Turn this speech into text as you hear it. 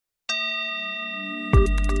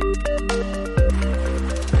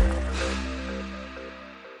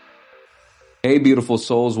Hey, beautiful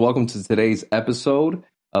souls. Welcome to today's episode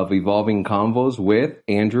of Evolving Convos with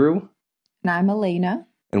Andrew. And I'm Elena.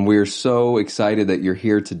 And we're so excited that you're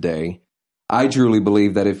here today. I truly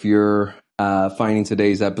believe that if you're finding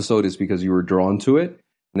today's episode, it's because you were drawn to it.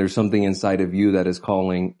 And there's something inside of you that is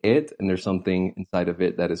calling it. And there's something inside of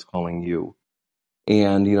it that is calling you.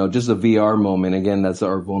 And, you know, just a VR moment. Again, that's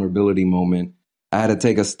our vulnerability moment. I had to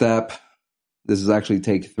take a step. This is actually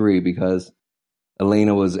take 3 because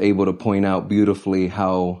Elena was able to point out beautifully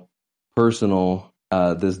how personal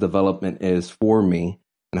this development is for me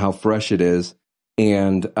and how fresh it is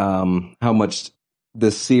and how much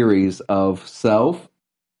this series of self,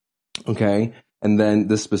 okay, and then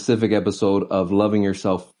this specific episode of loving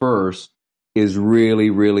yourself first is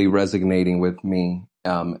really, really resonating with me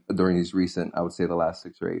during these recent, I would say the last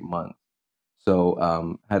 6 or 8 months. So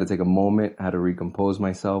I had to take a moment, I had to recompose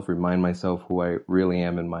myself, remind myself who I really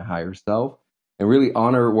am in my higher self. And really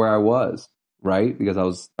honor where I was, right? Because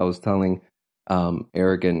I was telling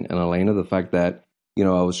Eric and Elena the fact that, you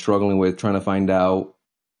know, I was struggling with trying to find out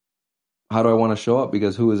how do I want to show up,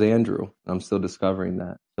 because who is Andrew? I'm still discovering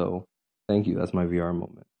that. So thank you. That's my VR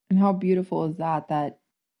moment. And how beautiful is that? That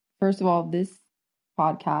first of all, this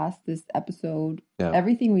podcast, this episode,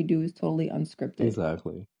 everything we do is totally unscripted.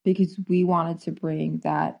 Exactly. Because we wanted to bring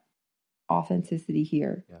that authenticity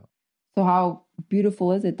here. Yeah. So how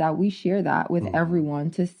beautiful is it that we share that with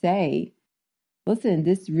everyone to say, listen,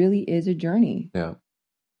 this really is a journey. Yeah.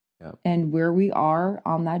 Yeah. And where we are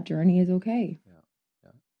on that journey is okay. Yeah.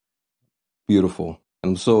 Yeah. Beautiful.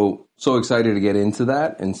 I'm so excited to get into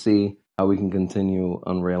that and see how we can continue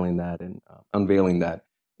unveiling that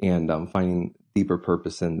and finding deeper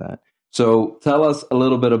purpose in that. So tell us a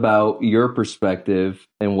little bit about your perspective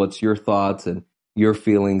and what's your thoughts and your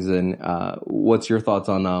feelings, and what's your thoughts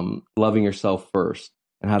on loving yourself first,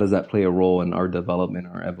 and how does that play a role in our development,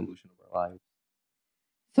 our evolution of our lives?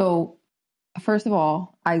 So first of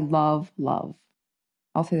all, I love love.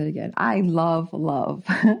 I'll say that again. I love love.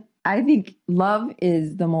 I think love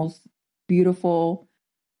is the most beautiful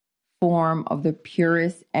form of the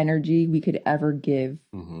purest energy we could ever give.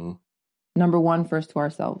 Mm-hmm. Number one, first to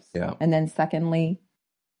ourselves. Yeah. And then secondly,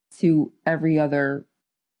 to every other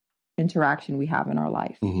interaction we have in our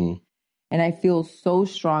life. Mm-hmm. And I feel so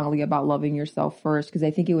strongly about loving yourself first, because I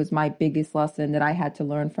think it was my biggest lesson that I had to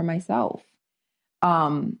learn for myself.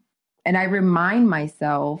 And I remind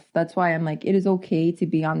myself, that's why I'm like, it is okay to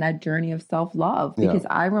be on that journey of self-love, because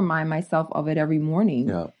I remind myself of it every morning.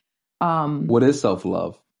 Yeah. What is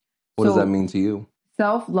self-love? What does that mean to you?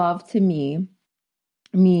 Self-love to me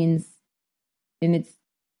means, and it's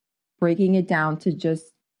breaking it down to just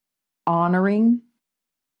honoring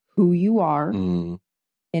who you are in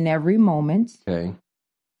every moment,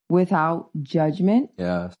 without judgment,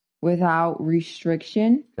 without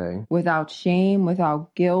restriction, without shame,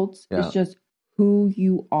 without guilt. It's just who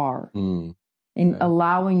you are, and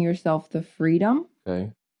allowing yourself the freedom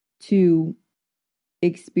to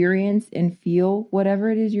experience and feel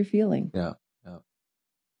whatever it is you're feeling.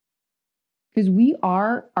 Because we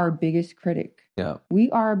are our biggest critic.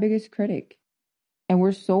 We are our biggest critic. And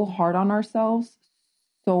we're so hard on ourselves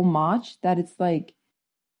so much that it's like,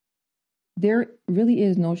 there really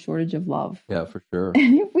is no shortage of love. Yeah, for sure.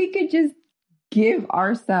 And if we could just give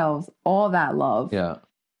ourselves all that love,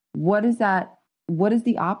 what is that? What is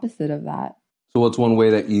the opposite of that? So what's one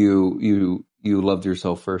way that you loved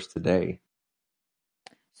yourself first today?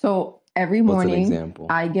 So every morning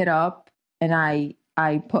I get up and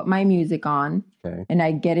I put my music on, and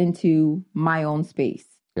I get into my own space.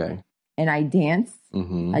 And I dance.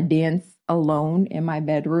 Mm-hmm. I dance alone in my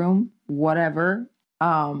bedroom, whatever.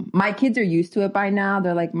 My kids are used to it by now.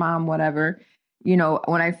 They're like, Mom, whatever. You know,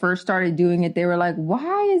 when I first started doing it, they were like,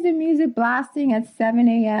 why is the music blasting at 7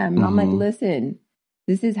 a.m.? And I'm like, listen,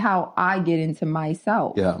 this is how I get into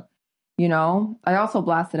myself. Yeah. You know, I also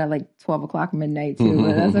blasted at like 12 o'clock midnight too,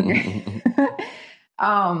 but that's okay.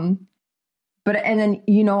 But, and then,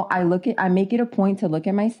 you know, I make it a point to look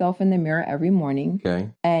at myself in the mirror every morning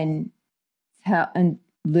and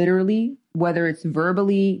literally, whether it's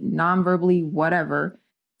verbally, non-verbally, whatever,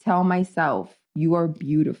 tell myself, you are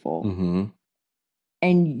beautiful. Mm-hmm.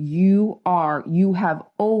 And you have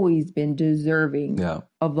always been deserving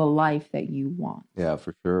of the life that you want. Yeah,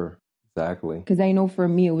 for sure. Exactly. Because I know for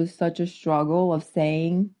me, it was such a struggle of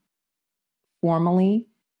saying formally,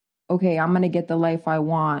 okay, I'm going to get the life I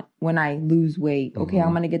want when I lose weight. Okay,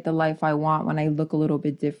 I'm going to get the life I want when I look a little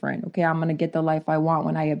bit different. Okay, I'm going to get the life I want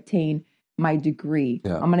when I obtain my degree.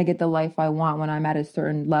 I'm going to get the life I want when I'm at a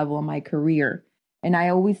certain level in my career. And I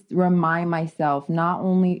always remind myself, not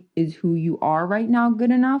only is who you are right now good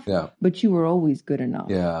enough, but you were always good enough.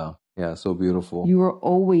 Yeah. Yeah. So beautiful. You were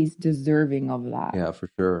always deserving of that. Yeah, for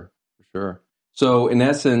sure. For sure. So in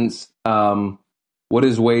essence, what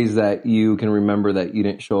is ways that you can remember that you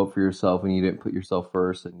didn't show up for yourself and you didn't put yourself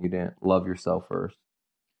first and you didn't love yourself first?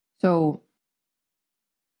 So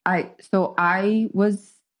I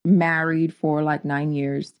was married for like 9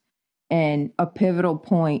 years, and a pivotal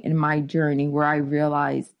point in my journey where I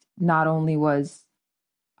realized not only was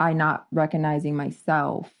I not recognizing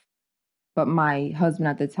myself, but my husband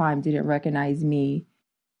at the time didn't recognize me.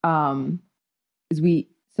 We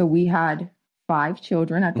had 5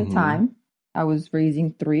 children at the time. I was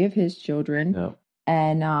raising 3 of his children. Yep.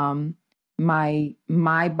 And my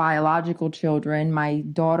biological children, my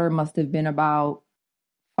daughter must have been about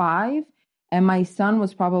 5, and my son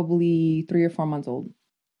was probably 3 or 4 months old.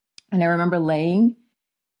 And I remember laying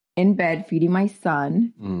in bed feeding my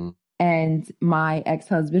son, and my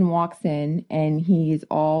ex-husband walks in, and he is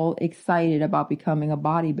all excited about becoming a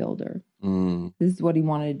bodybuilder. This is what he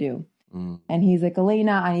wanted to do. And he's like,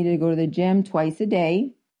 Elena, I need to go to the gym twice a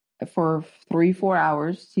day for 3-4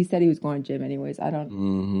 hours. He said he was going to gym anyways. I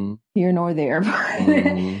don't here nor there.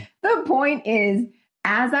 The point is,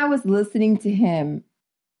 as I was listening to him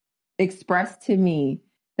express to me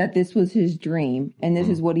that this was his dream and this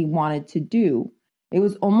is what he wanted to do, it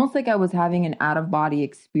was almost like I was having an out-of-body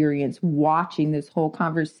experience watching this whole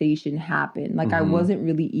conversation happen. Like I wasn't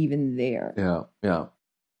really even there. Yeah, yeah.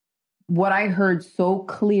 What I heard so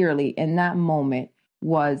clearly in that moment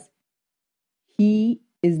was, he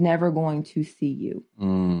is never going to see you.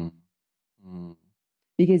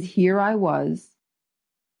 Because here I was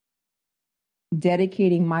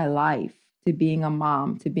dedicating my life to being a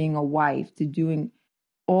mom, to being a wife, to doing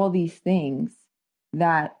all these things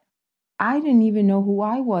that I didn't even know who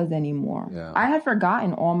I was anymore. Yeah. I had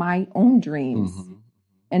forgotten all my own dreams.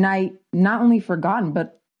 And I not only forgotten,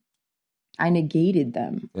 but I negated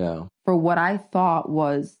them for what I thought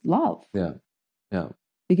was love. Yeah. Yeah.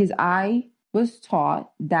 Because I was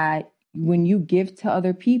taught that when you give to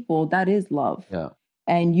other people, that is love. Yeah.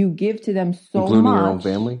 And you give to them so including much. Your own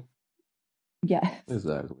family? Yes.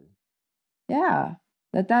 Exactly. Yeah.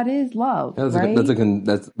 That is love. That's right? That's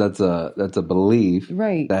a belief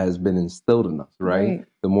right. that has been instilled in us, right?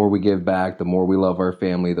 The more we give back, the more we love our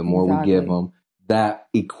family, the more we give them. That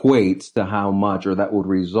equates to how much, or that would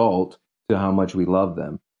result to how much we love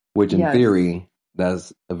them, which in theory,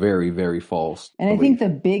 that's a very, very false And belief. I think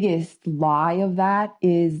the biggest lie of that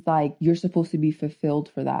is like, you're supposed to be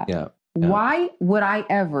fulfilled for that. Yeah. Why would I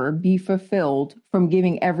ever be fulfilled from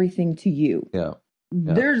giving everything to you? Yeah.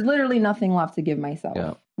 There's literally nothing left to give myself.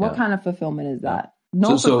 Yeah. What kind of fulfillment is that?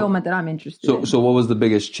 No fulfillment that I'm interested in. So what was the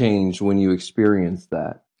biggest change when you experienced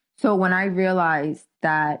that? So when I realized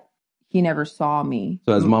that he never saw me.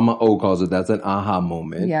 So as Mama O calls it, that's an aha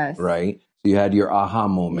moment. Yes. Right? So you had your aha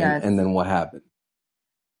moment. Yes. And then what happened?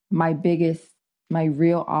 My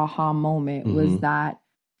real aha moment was that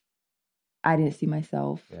I didn't see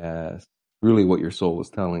myself. Yes. Really what your soul was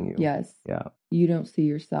telling you. Yes. Yeah. You don't see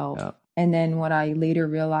yourself. Yeah. And then what I later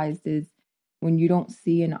realized is, when you don't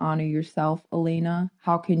see and honor yourself, Elena,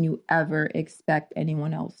 how can you ever expect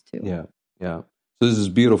anyone else to? Yeah. Yeah. So this is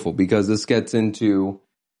beautiful, because this gets into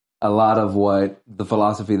a lot of what the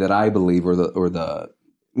philosophy that I believe, let's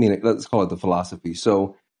call it the philosophy.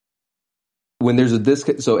 So when there's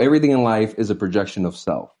so everything in life is a projection of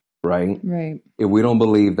self, right? Right. If we don't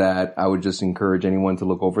believe that, I would just encourage anyone to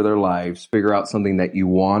look over their lives, figure out something that you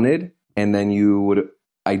wanted, and then you would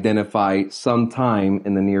identify sometime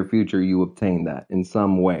in the near future you obtain that in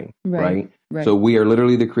some way, right? So we are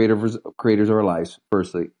literally the creators of our lives.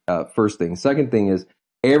 First thing. Second thing is,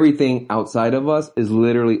 everything outside of us is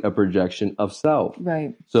literally a projection of self.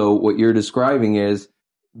 Right. So what you're describing is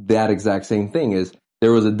that exact same thing. Is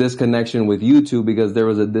there was a disconnection with you two because there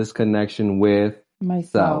was a disconnection with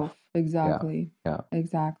myself. Self. Exactly. Yeah.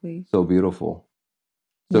 Exactly. So beautiful.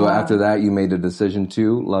 So after that, you made a decision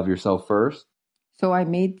to love yourself first. So I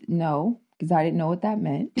because I didn't know what that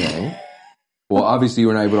meant. Okay. Well, obviously you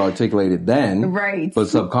were not able to articulate it then. Right. But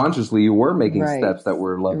subconsciously you were making steps that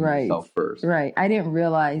were loving yourself first. Right. I didn't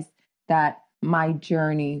realize that my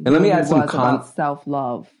journey and let me add some about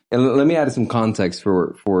self-love. And let me add some context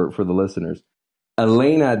for the listeners.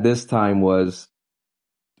 Elena at this time was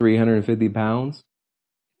 350 pounds.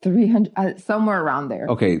 300, somewhere around there.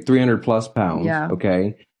 Okay. 300 plus pounds. Yeah.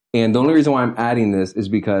 Okay. And the only reason why I'm adding this is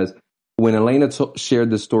because when Elena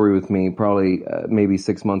shared this story with me, probably maybe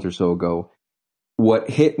 6 months or so ago, what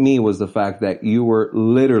hit me was the fact that you were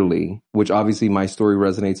literally, which obviously my story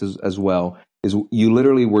resonates as well, is you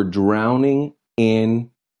literally were drowning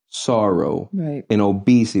in sorrow, right, in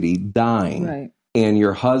obesity, dying, right, and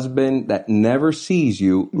your husband that never sees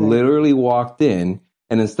you literally walked in,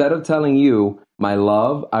 and instead of telling you, my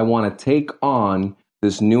love, I want to take on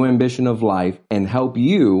this new ambition of life and help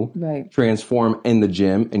you transform in the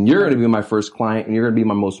gym, and you're going to be my first client, and you're going to be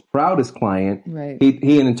my most proudest client. Right.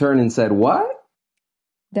 He in turn and said, what?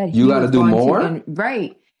 That you got to do more?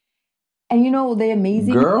 Right. And the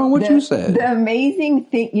amazing... Girl, what you said? The amazing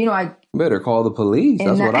thing, I... Better call the police.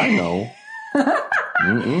 That's what I know.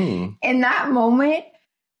 In that moment,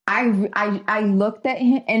 I looked at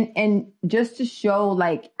him and just to show,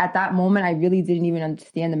 like, at that moment, I really didn't even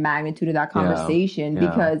understand the magnitude of that conversation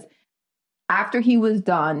because after he was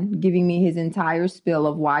done giving me his entire spiel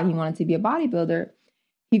of why he wanted to be a bodybuilder,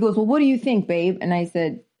 he goes, well, what do you think, babe? And I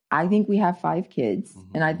said, I think we have 5 kids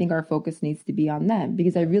and I think our focus needs to be on them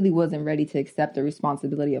because I really wasn't ready to accept the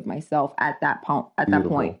responsibility of myself at that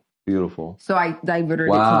point. Beautiful. So I diverted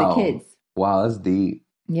it to the kids. Wow, that's deep.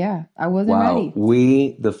 Yeah, I wasn't ready.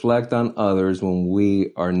 We deflect on others when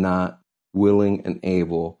we are not willing and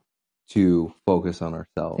able to focus on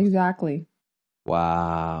ourselves. Exactly.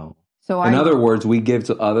 Wow. So in other words, we give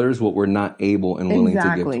to others what we're not able and willing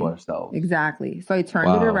to give to ourselves. Exactly. So I turned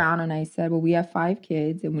it around and I said, well, we have 5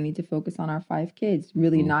 kids and we need to focus on our 5 kids.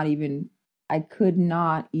 Really I could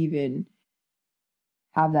not even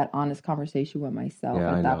have that honest conversation with myself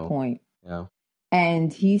at that point. Yeah.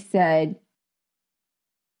 And he said,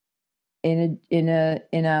 in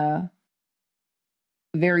a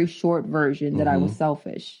very short version, that I was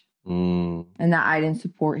selfish and that I didn't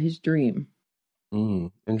support his dream.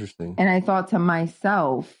 Interesting. And I thought to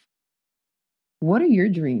myself, what are your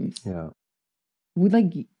dreams? Yeah.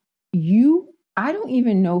 I don't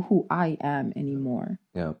even know who I am anymore.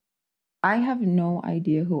 Yeah. I have no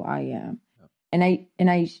idea who I am. Yeah.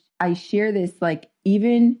 And I share this, like,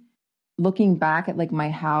 even looking back at, like, my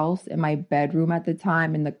house and my bedroom at the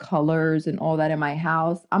time and the colors and all that in my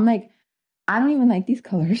house, I'm like, I don't even like these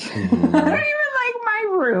colors. I don't even like my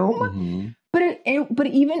room. But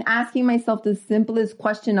even asking myself the simplest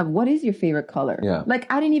question of what is your favorite color? Yeah.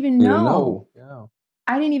 Like, I didn't even know. Yeah.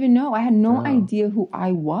 I didn't even know. I had no idea who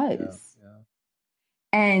I was. Yeah.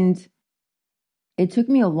 And it took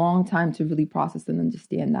me a long time to really process and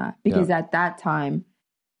understand that because at that time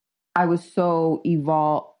I was so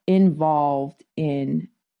involved in,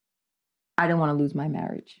 I didn't want to lose my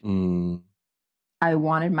marriage. I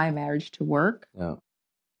wanted my marriage to work. Yeah.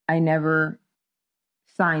 I never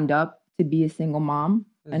signed up to be a single mom.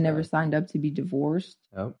 I never signed up to be divorced.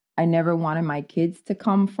 Yep. I never wanted my kids to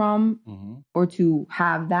come from or to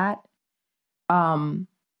have that.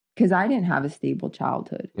 Because I didn't have a stable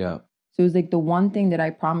childhood. Yeah. So it was like the one thing that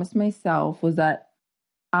I promised myself was that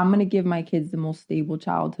I'm going to give my kids the most stable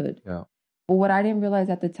childhood. Yeah. But what I didn't realize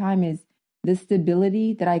at the time is the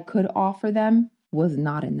stability that I could offer them was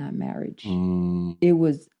not in that marriage. It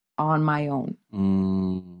was on my own.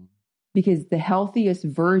 Because the healthiest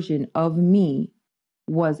version of me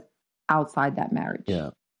was outside that marriage. Yeah.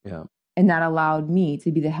 Yeah. And that allowed me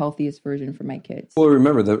to be the healthiest version for my kids. Well,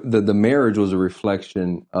 remember, the marriage was a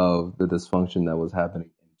reflection of the dysfunction that was happening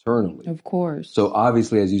internally. Of course. So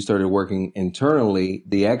obviously, as you started working internally,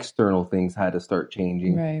 the external things had to start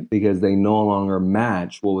changing because they no longer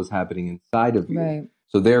match what was happening inside of you. Right.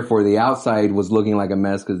 So therefore, the outside was looking like a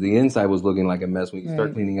mess because the inside was looking like a mess. When you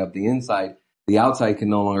start cleaning up the inside, the outside can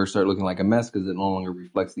no longer start looking like a mess because it no longer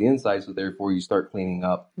reflects the inside. So therefore, you start cleaning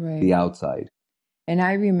up the outside. And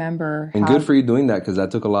I remember... And good for you doing that because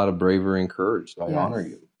that took a lot of bravery and courage. So I honor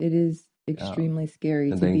you. It is extremely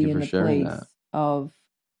scary to be in the place of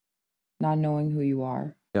not knowing who you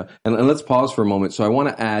are. Yeah. And let's pause for a moment. So I want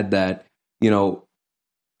to add that,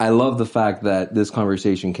 I love the fact that this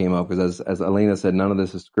conversation came up because as Elena said, none of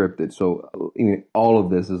this is scripted. So all of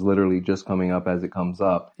this is literally just coming up as it comes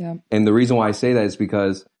up. Yeah. And the reason why I say that is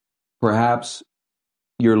because perhaps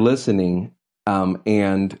you're listening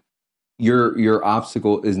and your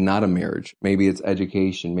obstacle is not a marriage. Maybe it's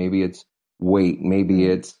education. Maybe it's weight. Maybe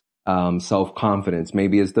it's self-confidence.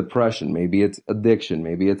 Maybe it's depression. Maybe it's addiction.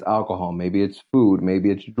 Maybe it's alcohol. Maybe it's food. Maybe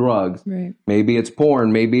it's drugs. Right. Maybe it's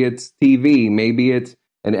porn. Maybe it's TV. Maybe it's,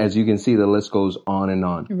 and as you can see, the list goes on and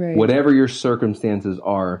on. Right. Whatever your circumstances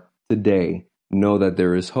are today, know that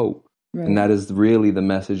there is hope. Right. And that is really the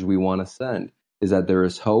message we want to send, is that there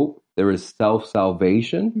is hope. There is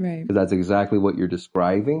self-salvation, because that's exactly what you're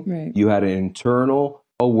describing. Right. You had an internal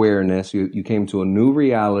awareness. You came to a new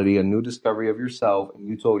reality, a new discovery of yourself, and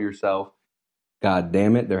you told yourself, God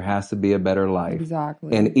damn it, there has to be a better life.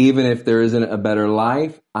 Exactly. And even if there isn't a better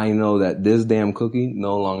life, I know that this damn cookie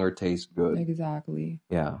no longer tastes good. Exactly.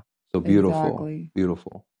 Yeah. So beautiful. Exactly.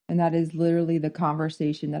 Beautiful. And that is literally the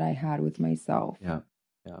conversation that I had with myself. Yeah.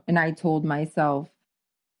 Yeah. And I told myself,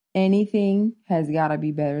 anything has got to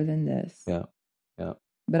be better than this. Yeah. Yeah.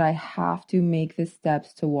 But I have to make the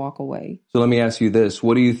steps to walk away. So let me ask you this.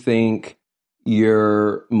 What do you think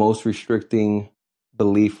your most restricting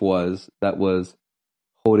belief was that was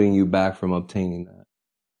holding you back from obtaining that?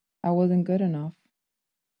 I wasn't good enough.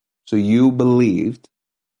 So you believed.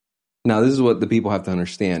 Now, this is what the people have to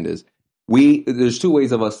understand is there's two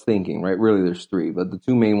ways of us thinking, right? Really, there's three, but the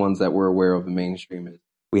two main ones that we're aware of in mainstream is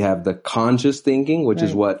we have the conscious thinking, which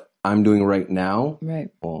is what I'm doing right now. Right.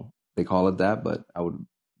 Well, they call it that, but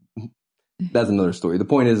that's another story. The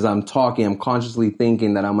point is I'm consciously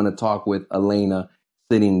thinking that I'm going to talk with Elena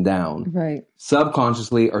sitting down. Right.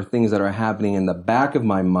 Subconsciously are things that are happening in the back of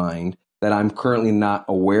my mind that I'm currently not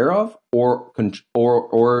aware of or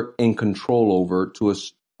in control over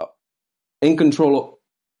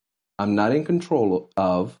I'm not in control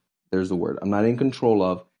of, there's the word. I'm not in control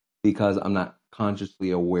of because I'm not consciously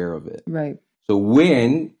aware of it. Right. So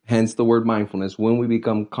hence the word mindfulness, when we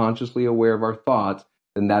become consciously aware of our thoughts,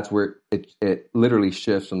 then that's where it literally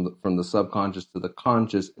shifts from the subconscious to the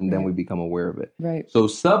conscious, and then we become aware of it. Right. So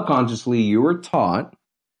subconsciously, you were taught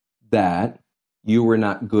that you were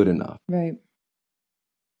not good enough. Right.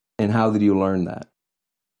 And how did you learn that?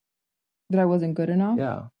 That I wasn't good enough?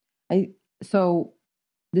 Yeah. So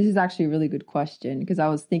this is actually a really good question, because I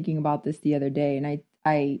was thinking about this the other day, and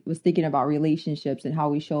I was thinking about relationships and how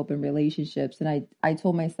we show up in relationships. And I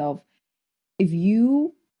told myself, if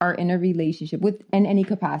you are in a relationship in any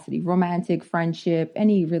capacity, romantic, friendship,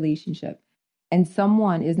 any relationship, and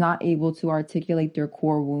someone is not able to articulate their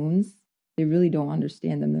core wounds, they really don't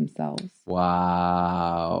understand them themselves.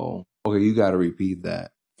 Wow. Okay, you got to repeat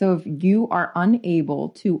that. So if you are unable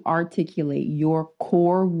to articulate your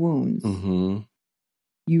core wounds,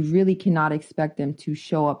 you really cannot expect them to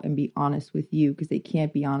show up and be honest with you, because they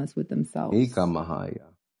can't be honest with themselves.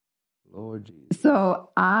 Lord Jesus. So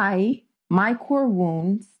my core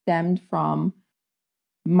wound stemmed from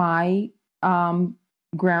my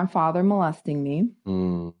grandfather molesting me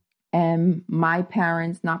and my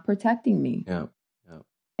parents not protecting me. Yeah.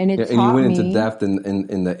 And and you went into depth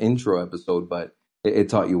in the intro episode, but it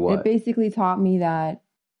taught you what? It basically taught me that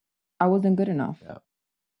I wasn't good enough. Yeah.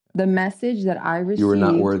 The message that I received, you were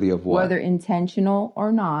not worthy of what? Whether intentional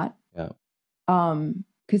or not. Yeah.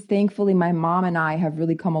 Because thankfully my mom and I have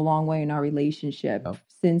really come a long way in our relationship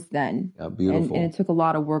since then. Yeah, beautiful. And it took a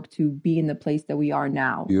lot of work to be in the place that we are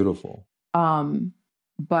now. Beautiful.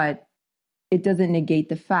 But it doesn't negate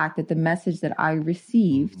the fact that the message that I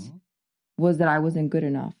received was that I wasn't good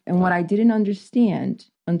enough. And what I didn't understand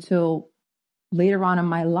until later on in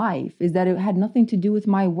my life is that it had nothing to do with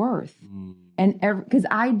my worth. And because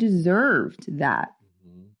I deserved that.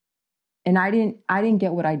 And I didn't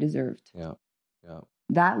get what I deserved. Yeah.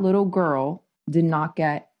 That little girl did not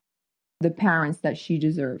get the parents that she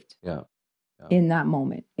deserved. Yeah. In that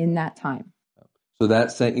moment, in that time. So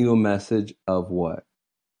that sent you a message of what?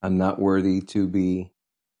 I'm not worthy to be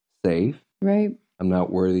safe. Right. I'm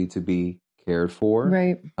not worthy to be cared for.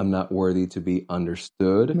 Right. I'm not worthy to be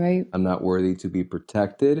understood. Right. I'm not worthy to be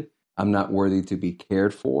protected. I'm not worthy to be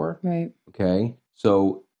cared for. Right. Okay.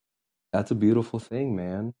 So that's a beautiful thing,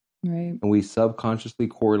 man. Right. And we subconsciously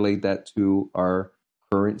correlate that to our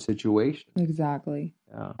current situation. Exactly.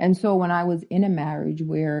 Yeah. And so when I was in a marriage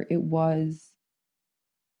where it was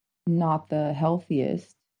not the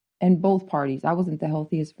healthiest, and both parties, I wasn't the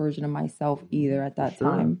healthiest version of myself either at that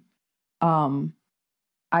time.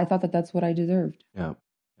 I thought that that's what I deserved. Yeah.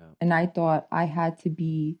 And I thought I had to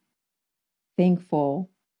be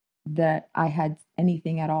thankful that I had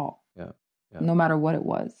anything at all. Yeah. No matter what it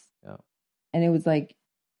was. Yeah. And it was like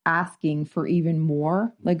asking for even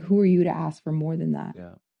more. Like, who are you to ask for more than that?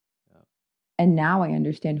 Yeah. And now I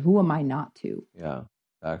understand, who am I not to? Yeah,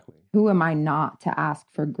 exactly. Who am I not to ask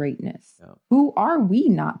for greatness? Yeah. Who are we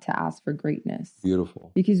not to ask for greatness?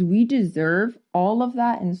 Beautiful. Because we deserve all of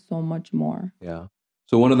that and so much more. Yeah.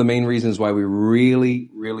 So one of the main reasons why we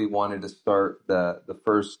really, really wanted to start the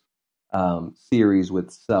first series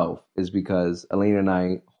with self is because Elena and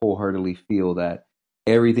I wholeheartedly feel that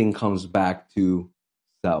everything comes back to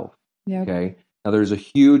self. Yep. Okay. Now there's a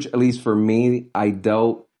huge, at least for me, I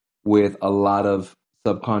dealt with a lot of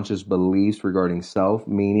subconscious beliefs regarding self,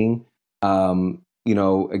 meaning,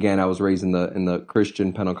 again, I was raised in the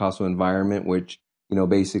Christian Pentecostal environment, which,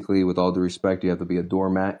 basically, with all due respect, you have to be a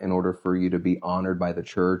doormat in order for you to be honored by the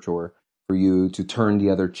church, or for you to turn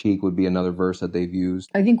the other cheek would be another verse that they've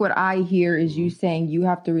used. I think what I hear is you saying you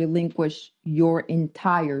have to relinquish your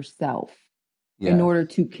entire self in order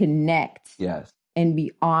to connect. Yes. And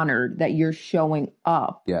be honored that you're showing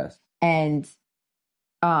up. Yes. And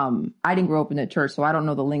I didn't grow up in the church, so I don't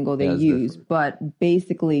know the lingo they use, but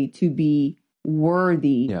basically to be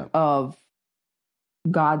worthy of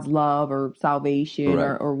God's love or salvation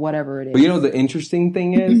or whatever it is. But you know, the interesting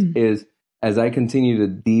thing is as I continue to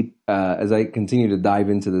dive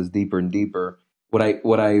into this deeper and deeper, what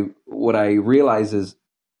I realize is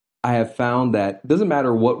I have found that it doesn't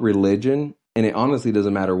matter what religion, and it honestly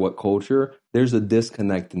doesn't matter what culture, there's a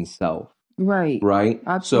disconnect in self. Right.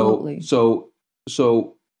 Absolutely.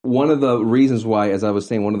 So one of the reasons why, as I was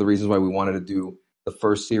saying, one of the reasons why we wanted to do the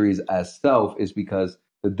first series as self is because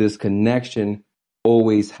the disconnection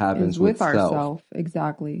always happens with ourselves.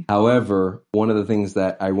 Exactly. However, one of the things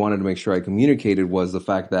that I wanted to make sure I communicated was the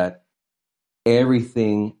fact that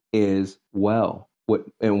everything is well.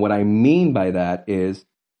 What I mean by that is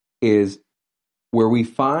where we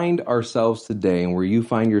find ourselves today and where you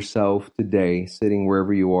find yourself today, sitting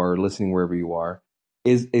wherever you are, listening wherever you are,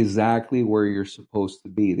 is exactly where you're supposed to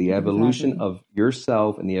be. The evolution of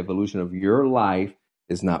yourself and the evolution of your life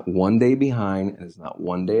is not one day behind and is not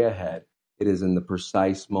one day ahead. It is in the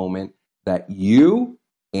precise moment that you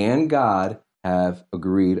and God have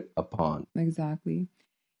agreed upon. Exactly.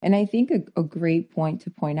 And I think a great point to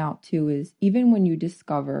point out too is even when you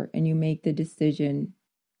discover and you make the decision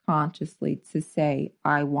consciously to say,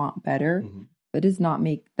 I want better, that does not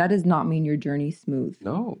mean your journey smooth.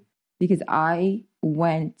 No. Because I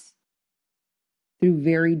went through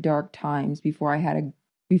very dark times before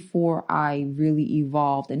I really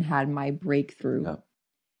evolved and had my breakthrough. Yeah.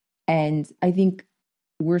 And I think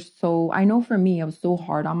I know for me, I was so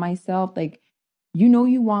hard on myself. Like, you know,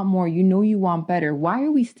 you want more, you know, you want better. Why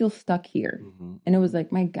are we still stuck here? And it was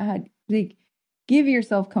like, my God, like, give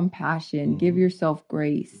yourself compassion, give yourself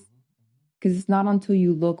grace. Because it's not until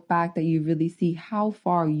you look back that you really see how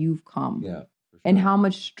far you've come and how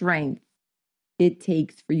much strength it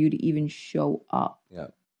takes for you to even show up. Yeah.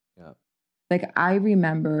 Like, I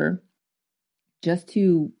remember just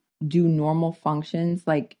to do normal functions,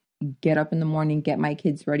 like get up in the morning, get my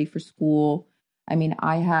kids ready for school. I mean,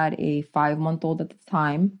 I had a 5-month-old at the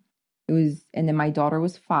time. And then my daughter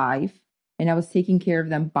was 5, and I was taking care of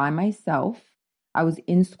them by myself. I was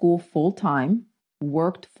in school full time,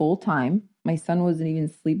 worked full time. My son wasn't even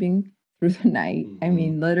sleeping through the night. I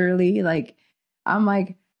mean, literally, like, I'm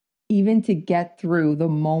like, even to get through the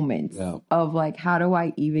moments of like, how do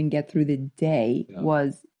I even get through the day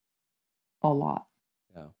was a lot.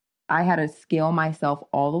 I had to scale myself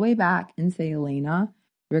all the way back and say, Elena,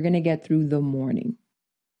 we're going to get through the morning.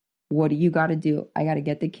 What do you got to do? I got to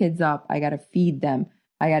get the kids up. I got to feed them.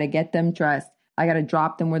 I got to get them dressed. I got to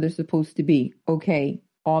drop them where they're supposed to be. Okay,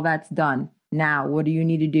 all that's done. Now, what do you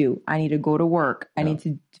need to do? I need to go to work. I need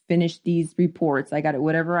to finish these reports. I got it,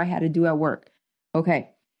 whatever I had to do at work.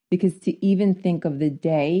 Okay, because to even think of the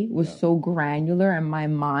day was so granular in my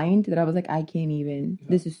mind that I was like, I can't even.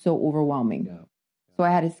 This is so overwhelming. So I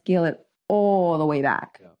had to scale it all the way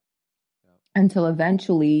back until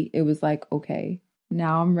eventually it was like, okay,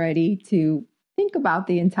 now I'm ready to think about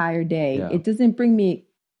the entire day. It doesn't bring me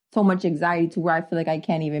so much anxiety to where I feel like I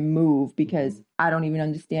can't even move because I don't even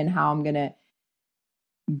understand how I'm going to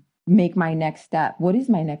make my next step. What is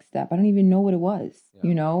my next step? I don't even know what it was,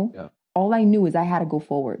 you know? All I knew is I had to go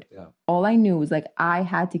forward. All I knew was like I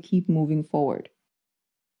had to keep moving forward.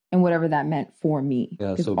 And whatever that meant for me.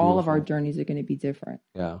 Because all of our journeys are going to be different.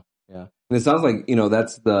 Yeah. And it sounds like, you know,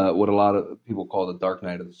 that's what a lot of people call the dark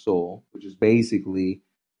night of the soul, which is basically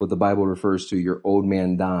what the Bible refers to your old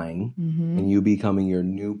man dying and you becoming your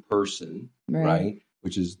new person, right?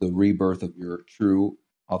 Which is the rebirth of your true,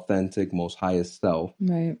 authentic, most highest self.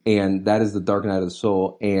 Right. And that is the dark night of the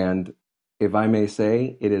soul. And if I may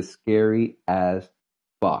say, it is scary as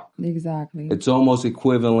fuck. Exactly. It's almost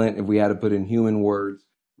equivalent, if we had to put in human words,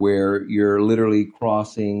 where you're literally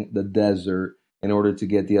crossing the desert in order to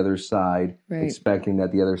get the other side, expecting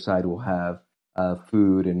that the other side will have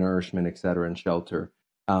food and nourishment, et cetera, and shelter.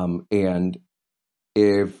 And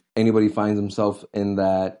if anybody finds himself in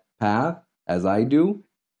that path, as I do,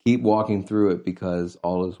 keep walking through it because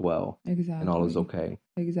all is well. Exactly. And all is okay.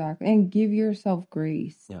 Exactly. And give yourself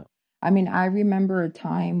grace. Yeah. I mean, I remember a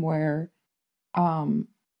time where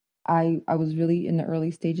I was really in the early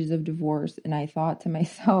stages of divorce, and I thought to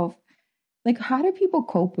myself, like, how do people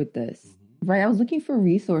cope with this? Right? I was looking for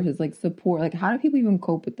resources, like support. Like, how do people even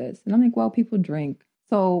cope with this? And I'm like, well, people drink.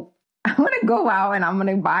 So I'm going to go out and I'm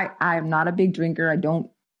going to buy. I'm not a big drinker. I don't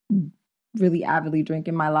really avidly drink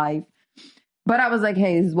in my life. But I was like,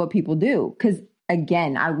 hey, this is what people do. Because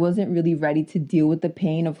again, I wasn't really ready to deal with the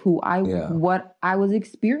pain of what I was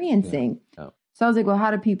experiencing. So I was like, well, how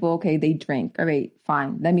do people, okay, they drink. All right,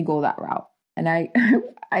 fine. Let me go that route. And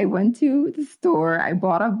I went to the store. I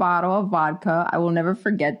bought a bottle of vodka. I will never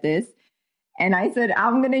forget this. And I said,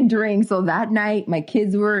 I'm going to drink. So that night, my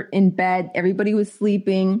kids were in bed. Everybody was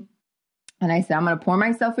sleeping. And I said, I'm going to pour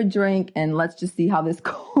myself a drink and let's just see how this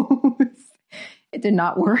goes. It did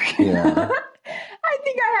not work. Yeah. I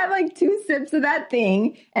think I had like 2 sips of that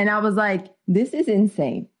thing. And I was like, this is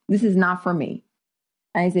insane. This is not for me.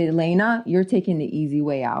 And I said, Elena, you're taking the easy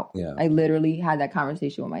way out. Yeah. I literally had that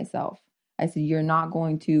conversation with myself. I said, you're not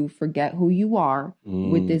going to forget who you are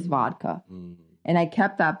with this vodka. And I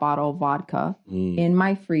kept that bottle of vodka in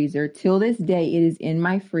my freezer. Till this day, it is in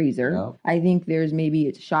my freezer. Yep. I think there's maybe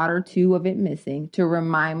a shot or 2 of it missing to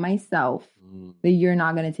remind myself that you're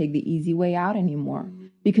not going to take the easy way out anymore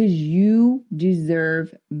because you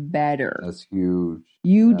deserve better. That's huge.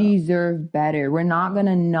 You deserve better. We're not going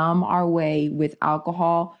to numb our way with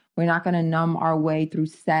alcohol. We're not going to numb our way through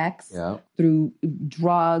sex, through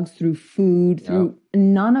drugs, through food, through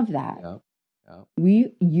none of that.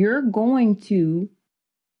 You're going to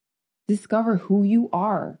discover who you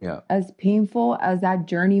are. As painful as that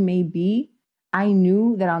journey may be, I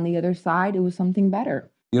knew that on the other side, it was something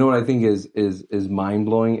better. You know what I think is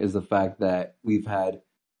mind-blowing is the fact that we've had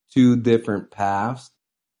 2 different paths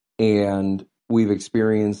and we've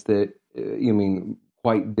experienced it,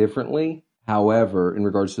 quite differently. However, in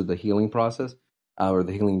regards to the healing process or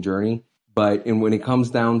the healing journey, but when it comes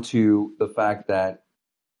down to the fact that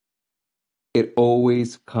it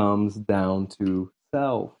always comes down to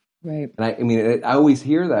self. Right. And I always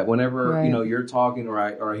hear that whenever, you're talking or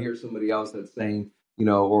I hear somebody else that's saying,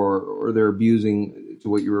 or they're abusing to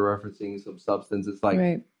what you were referencing, some substance. It's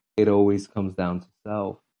like, it always comes down to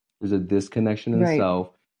self. There's a disconnection in self.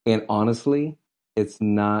 And honestly, it's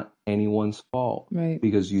not anyone's fault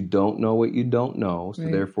because you don't know what you don't know. So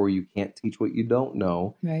therefore you can't teach what you don't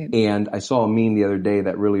know. And I saw a meme the other day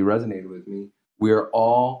that really resonated with me. We're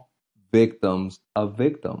all victims of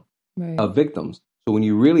victims. So when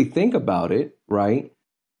you really think about it,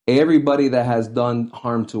 everybody that has done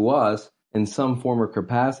harm to us in some form or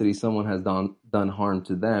capacity, someone has done harm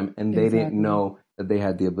to them and they didn't know that they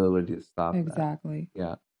had the ability to stop that.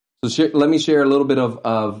 Yeah. So let me share a little bit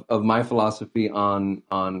of my philosophy on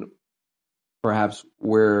perhaps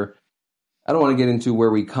where, I don't want to get into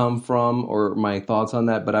where we come from or my thoughts on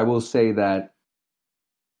that, but I will say that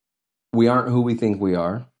we aren't who we think we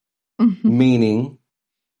are. Meaning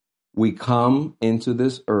we come into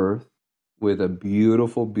this earth with a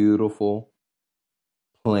beautiful, beautiful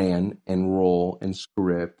plan and role and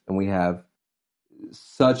script. And we have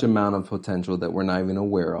such amount of potential that we're not even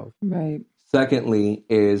aware of. Secondly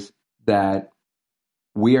is that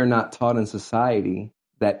we are not taught in society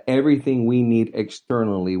that everything we need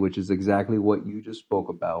externally, which is exactly what you just spoke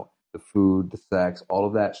about, the food, the sex, all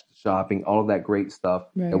of that shopping, all of that great stuff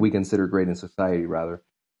that we consider great in society, rather.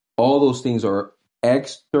 All those things are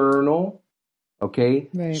external,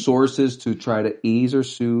 sources to try to ease or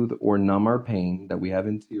soothe or numb our pain that we have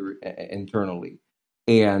internally.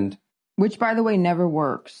 And which, by the way, never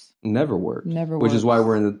works. Never works. Which is why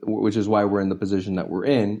we're in the position that we're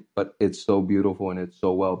in. But it's so beautiful and it's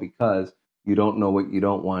so well because you don't know what you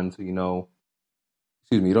don't want until you know.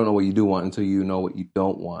 You don't know what you do want until you know what you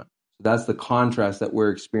don't want. So that's the contrast that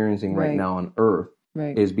we're experiencing right now on Earth.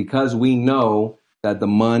 Is because we know that the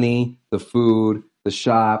money, the food, the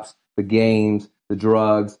shops, the games, the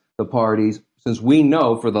drugs, the parties, since we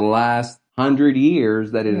know for the last 100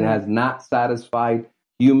 years that it has not satisfied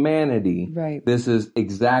humanity, this is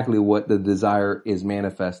exactly what the desire is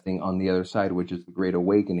manifesting on the other side, which is the Great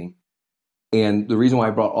Awakening. And the reason why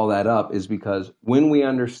I brought all that up is because when we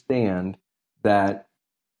understand that,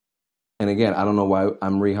 and again, I don't know why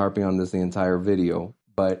I'm reharping on this the entire video,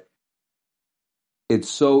 but it's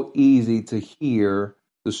so easy to hear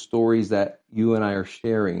the stories that you and I are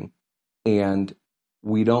sharing, and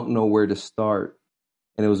we don't know where to start.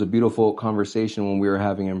 And it was a beautiful conversation when we were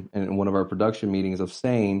having in one of our production meetings of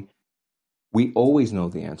saying, we always know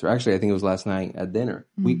the answer. Actually, I think it was last night at dinner.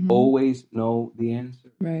 We always know the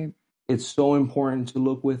answer. It's so important to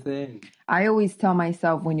look within. I always tell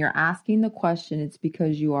myself when you're asking the question, it's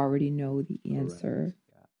because you already know the answer.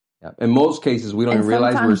 Yeah. In most cases, we don't even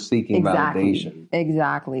realize we're seeking validation.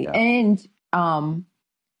 Exactly. Yeah. And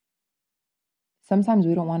sometimes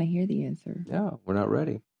we don't want to hear the answer. Yeah, we're not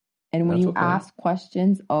ready. And when you ask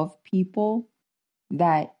questions of people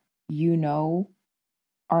that you know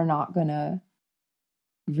are not going to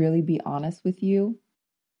really be honest with you,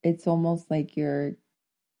 it's almost like you're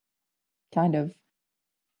kind of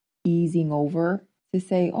easing over to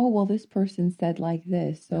say, oh, well, this person said like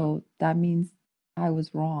this, so that means I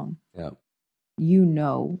was wrong. Yeah. You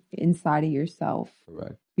know inside of yourself.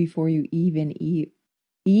 Correct. Before you even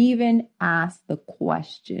even ask the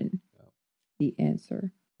question, the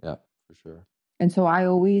answer. Yeah, for sure. And so I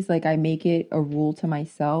always I make it a rule to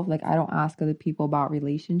myself. Like, I don't ask other people about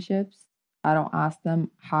relationships. I don't ask them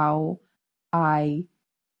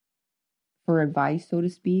for advice, so to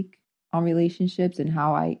speak, on relationships, and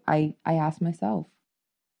how I ask myself.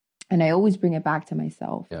 And I always bring it back to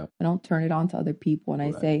myself. Yeah. I don't turn it on to other people. And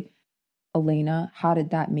I say, Elena, how did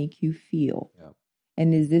that make you feel? Yeah.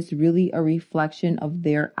 And is this really a reflection of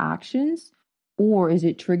their actions? Or is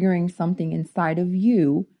it triggering something inside of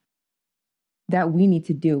you that we need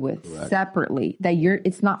to deal with separately? That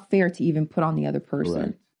it's not fair to even put on the other person.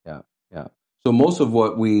 Correct. Yeah. Yeah. So most of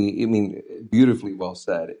what beautifully well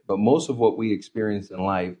said, but most of what we experience in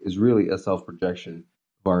life is really a self-projection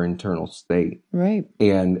of our internal state. Right.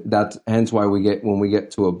 And that's hence why when we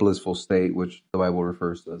get to a blissful state, which the Bible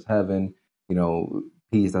refers to as heaven,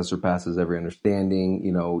 peace that surpasses every understanding,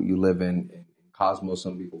 you live in cosmos,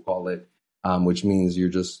 some people call it, which means you're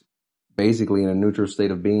just basically in a neutral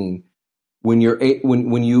state of being. When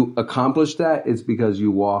you accomplish that, it's because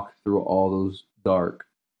you walk through all those dark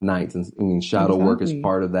nights, and shadow work is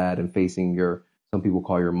part of that, and facing some people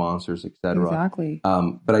call your monsters, etc. Exactly.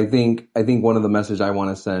 But I think one of the messages I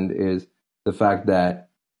want to send is the fact that,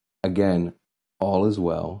 again, all is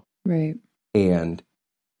well. Right. And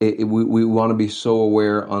we want to be so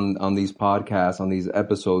aware on these podcasts, on these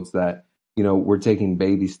episodes, that we're taking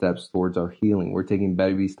baby steps towards our healing. We're taking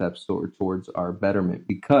baby steps towards our betterment,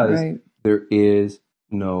 because there is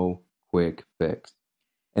no quick fix.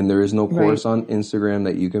 And there is no course on Instagram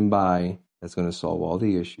that you can buy that's going to solve all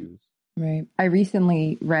the issues. Right. I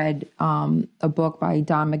recently read a book by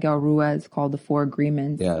Don Miguel Ruiz called The Four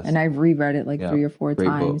Agreements. Yes. And I've reread it 3 or 4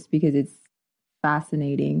 times because it's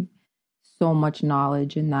fascinating. So much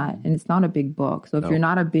knowledge in that. And it's not a big book. So if you're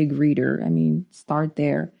not a big reader, start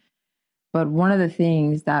there. But one of the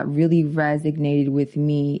things that really resonated with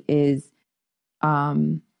me is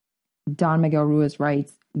Don Miguel Ruiz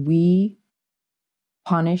writes, we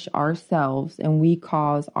punish ourselves and we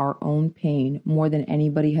cause our own pain more than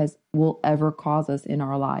anybody will ever cause us in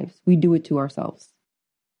our lives. We do it to ourselves.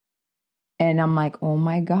 And I'm like, oh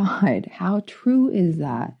my God, how true is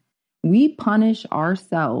that? We punish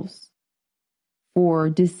ourselves for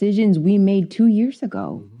decisions we made 2 years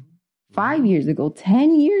ago, 5 years ago,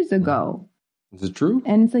 10 years ago. Is it true?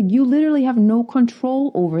 And it's you literally have no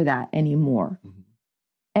control over that anymore.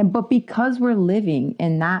 But because we're living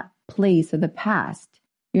in that place of the past,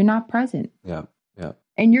 you're not present. Yeah. Yeah.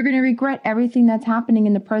 And you're going to regret everything that's happening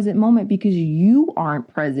in the present moment because you aren't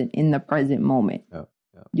present in the present moment. Yeah.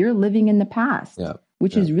 Yeah. You're living in the past,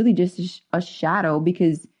 which is really just a shadow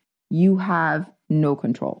because you have no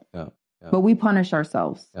control. Yeah. Yeah. But we punish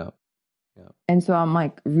ourselves. Yeah. Yeah. And so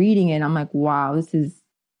I'm reading it. I'm like, wow, this is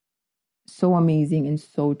so amazing and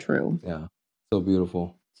so true. Yeah. So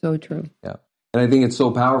beautiful. So true. Yeah. And I think it's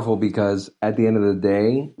so powerful because at the end of the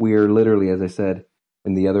day, we are literally, as I said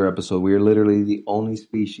in the other episode, we are literally the only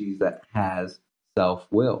species that has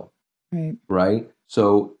self-will. Right. Right?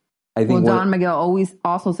 So I think Don Miguel always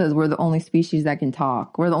also says we're the only species that can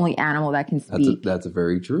talk. We're the only animal that can speak. That's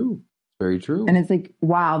very true. Very true. And it's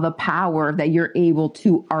wow, the power that you're able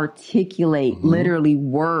to articulate literally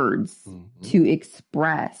words to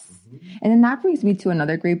express. And then that brings me to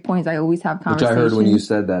another great point. I always have conversations. Which I heard when you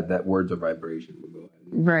said that words are vibration.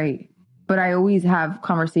 Right. But I always have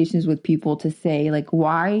conversations with people to say,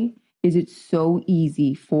 why is it so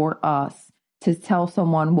easy for us to tell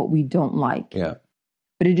someone what we don't like? Yeah.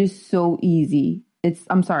 But it is so easy.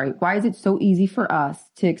 Why is it so easy for us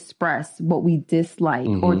to express what we dislike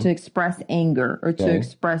or to express anger or to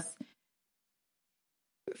express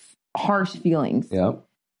harsh feelings? Yeah.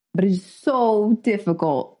 But it is so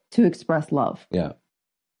difficult to express love. Yeah.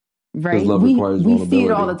 Right? Love requires vulnerability. We see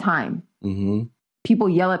it all the time. Mm-hmm. People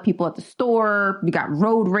yell at people at the store. You got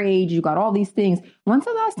road rage. You got all these things. When's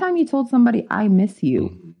the last time you told somebody, I miss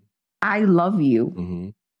you? I love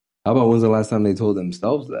you? How about when's the last time they told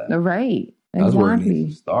themselves that? Right. That's where it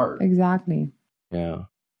needs to start. Exactly. Yeah.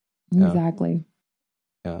 Exactly.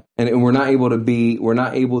 Yeah. And we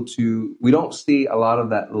don't see a lot of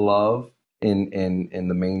that love in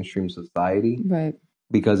the mainstream society. Right.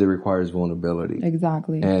 Because it requires vulnerability.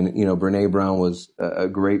 Exactly. And, Brene Brown was a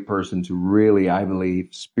great person to really, I believe,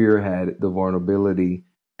 spearhead the vulnerability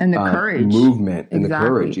and the courage movement and the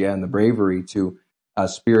courage. Yeah. And the bravery to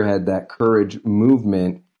spearhead that courage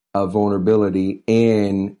movement of vulnerability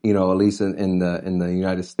in, at least in the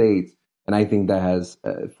United States. And I think that has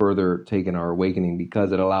further taken our awakening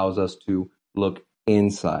because it allows us to look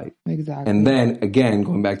inside. Exactly. And then again,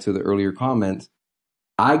 going back to the earlier comments,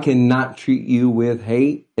 I cannot treat you with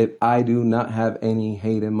hate if I do not have any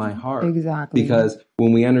hate in my heart. Exactly. Because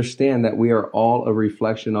when we understand that we are all a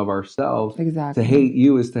reflection of ourselves, exactly. to hate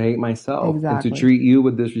you is to hate myself. Exactly. And to treat you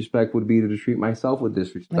with disrespect would be to treat myself with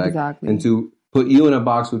disrespect. Exactly. And to put you in a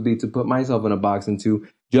box would be to put myself in a box. And to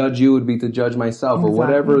judge you would be to judge myself, exactly. or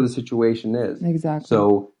whatever the situation is. Exactly.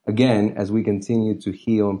 So again, as we continue to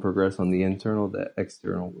heal and progress on the internal, the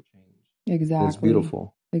external will change. Exactly. And it's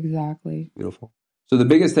beautiful. Exactly. Beautiful. So the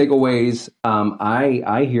biggest takeaways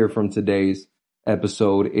I hear from today's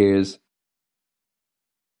episode is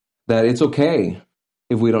that it's okay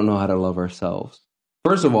if we don't know how to love ourselves.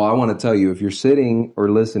 First of all, I want to tell you, if you're sitting or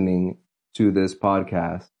listening to this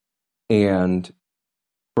podcast and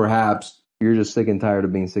perhaps you're just sick and tired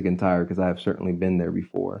of being sick and tired, because I have certainly been there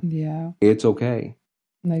before. Yeah. It's okay.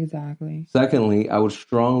 Exactly. Secondly, I would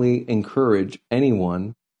strongly encourage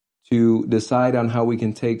anyone to decide on how we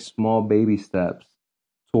can take small baby steps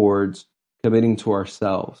towards committing to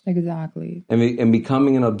ourselves. Exactly. And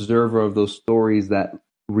becoming an observer of those stories that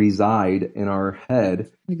reside in our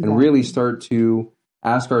head. Exactly. And really start to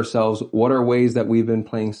ask ourselves, what are ways that we've been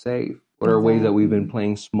playing safe? What are ways that we've been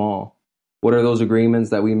playing small? What are those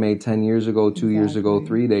agreements that we made 10 years ago, 2 years ago,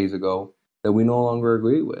 3 days ago that we no longer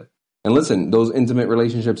agree with? And listen, those intimate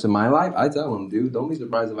relationships in my life, I tell them, dude, don't be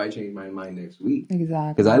surprised if I change my mind next week.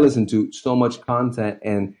 Exactly. Because I listen to so much content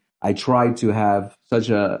and I try to have such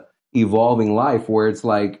a evolving life where it's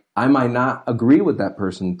like, I might not agree with that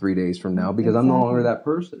person 3 days from now because I'm no longer that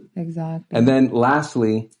person. Exactly. And then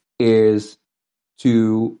lastly is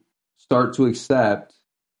to start to accept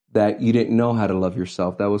that you didn't know how to love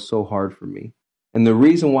yourself. That was so hard for me. And the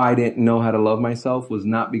reason why I didn't know how to love myself was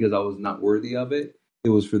not because I was not worthy of it. It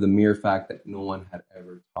was for the mere fact that no one had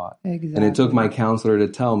ever taught. Exactly. And it took my counselor to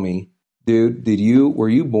tell me, dude, were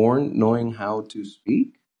you born knowing how to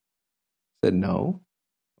speak? I said, no.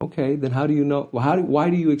 Okay, then how do you know? Well, why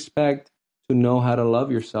do you expect to know how to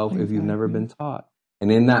love yourself if you've never been taught?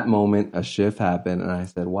 And in that moment, a shift happened. And I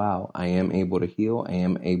said, wow, I am able to heal. I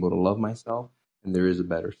am able to love myself. And there is a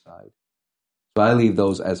better side. So I leave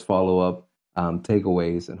those as follow-up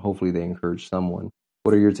takeaways, and hopefully they encourage someone.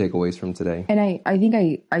 What are your takeaways from today? And I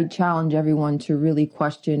think I challenge everyone to really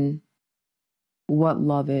question what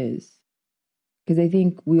love is. Because I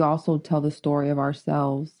think we also tell the story of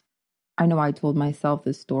ourselves. I know I told myself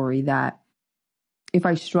this story that if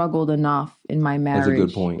I struggled enough in my marriage, that's a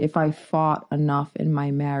good point. If I fought enough in my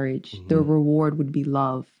marriage, the reward would be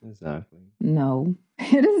love. Exactly. No,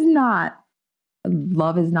 it is not.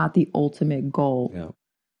 Love is not the ultimate goal. Yeah.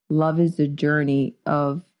 Love is the journey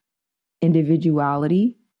of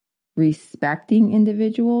individuality, respecting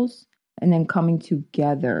individuals, and then coming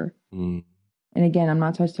together. And again, I'm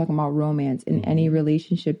not just talking about romance. In any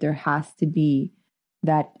relationship, there has to be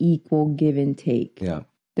that equal give and take. Yeah.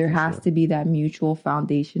 There has to be that mutual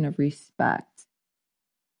foundation of respect.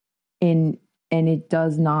 And it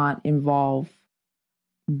does not involve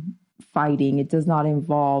fighting. It does not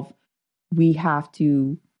involve we have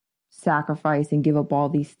to sacrifice and give up all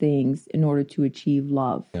these things in order to achieve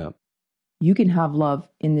love. Yeah. You can have love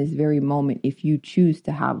in this very moment if you choose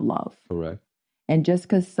to have love. Correct. And just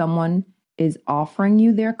because someone is offering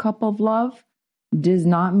you their cup of love does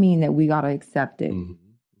not mean that we got to accept it.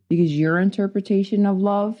 Because your interpretation of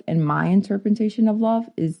love and my interpretation of love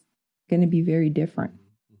is going to be very different.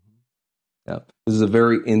 Yeah. This is a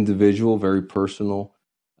very individual, very personal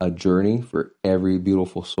journey for every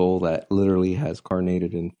beautiful soul that literally has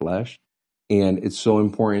carnated in flesh. And it's so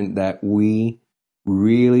important that we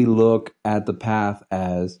really look at the path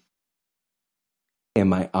as,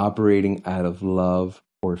 am I operating out of love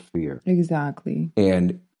or fear? Exactly.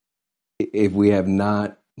 And if we have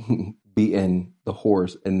not beaten the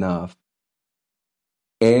horse enough,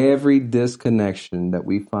 every disconnection that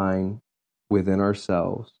we find within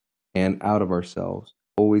ourselves and out of ourselves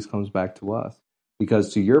always comes back to us.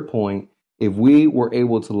 Because to your point, if we were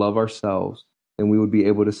able to love ourselves, then we would be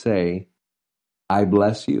able to say, I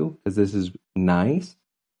bless you because this is nice,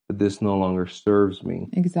 but this no longer serves me.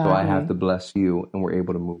 Exactly. So I have to bless you, and we're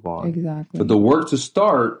able to move on. Exactly. But the work to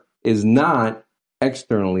start is not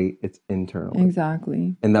externally, it's internally.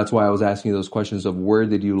 Exactly. And that's why I was asking you those questions of where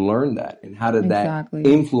did you learn that? And how did that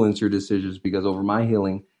influence your decisions? Because over my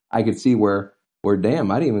healing, I could see where damn,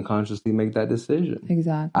 I didn't even consciously make that decision.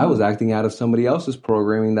 Exactly. I was acting out of somebody else's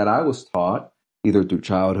programming that I was taught, either through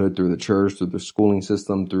childhood, through the church, through the schooling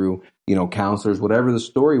system, through, counselors, whatever the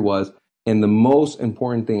story was. And the most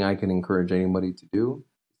important thing I can encourage anybody to do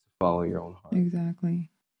is follow your own heart. Exactly.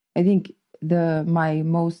 I think my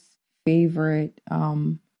most favorite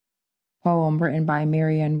poem written by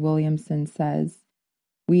Marianne Williamson says,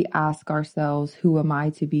 we ask ourselves, who am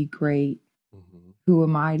I to be great? Mm-hmm. Who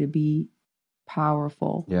am I to be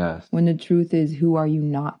powerful? Yes. When the truth is, who are you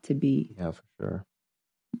not to be? Yeah, for sure.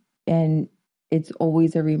 And it's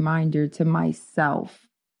always a reminder to myself,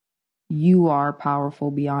 you are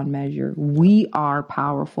powerful beyond measure. We are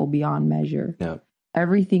powerful beyond measure. Yeah.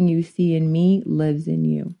 Everything you see in me lives in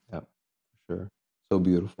you. Yeah, for sure. So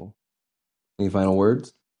beautiful. Any final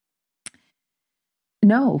words?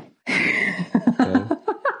 No. Okay.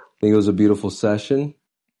 I think it was a beautiful session,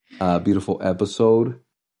 beautiful episode.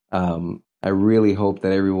 I really hope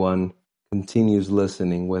that everyone continues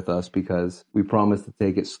listening with us because we promise to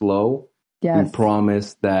take it slow. Yes. We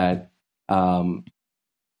promise that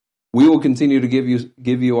we will continue to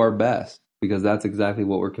give you our best because that's exactly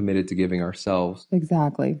what we're committed to giving ourselves.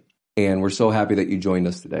 Exactly. And we're so happy that you joined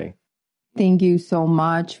us today. Thank you so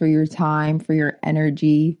much for your time, for your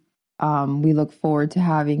energy. We look forward to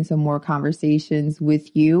having some more conversations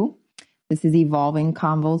with you. This is Evolving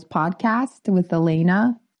Convos podcast with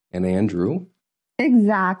Elena. And Andrew.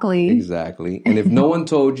 Exactly. Exactly. And if no one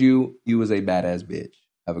told you, you was a badass bitch.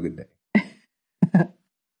 Have a good day.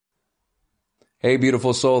 Hey,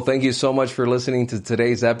 beautiful soul. Thank you so much for listening to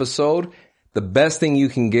today's episode. The best thing you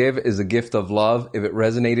can give is a gift of love. If it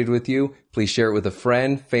resonated with you, please share it with a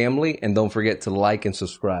friend, family, and don't forget to like and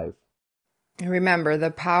subscribe. And remember, the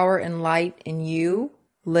power and light in you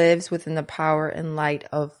lives within the power and light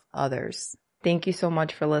of others. Thank you so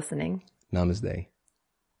much for listening. Namaste.